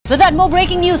With that, more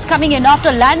breaking news coming in.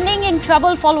 After landing in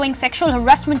trouble following sexual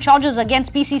harassment charges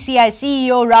against BCCI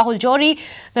CEO Rahul Johri,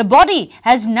 the body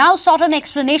has now sought an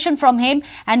explanation from him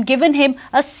and given him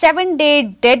a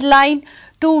 7-day deadline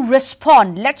to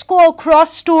respond. Let's go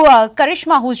across to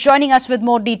Karishma, who's joining us with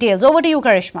more details. Over to you,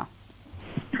 Karishma.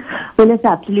 Well, yes,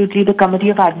 absolutely. The Committee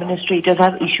of Administrators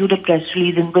have issued a press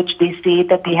release in which they say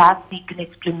that they have seeked an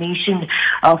explanation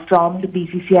from the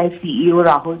BCCI CEO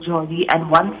Rahul Johri, and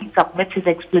once he submits his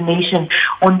explanation,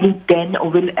 only then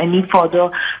will any further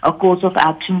course of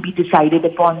action be decided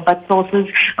upon. But sources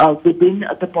within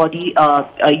the body,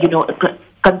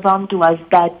 confirmed to us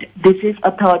that this is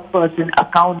a third-person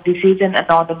account. This is an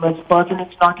anonymous person.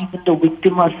 It's not even the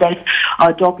victim herself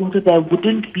talking, so there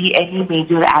wouldn't be any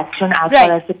major action as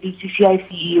far as the BCCI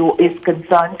CEO is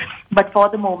concerned. But for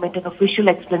the moment, an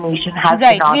official explanation has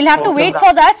been asked. We'll have to wait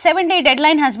for that. 7-day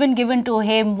deadline has been given to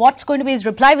him. What's going to be his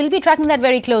reply? We'll be tracking that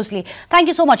very closely. Thank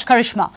you so much, Karishma.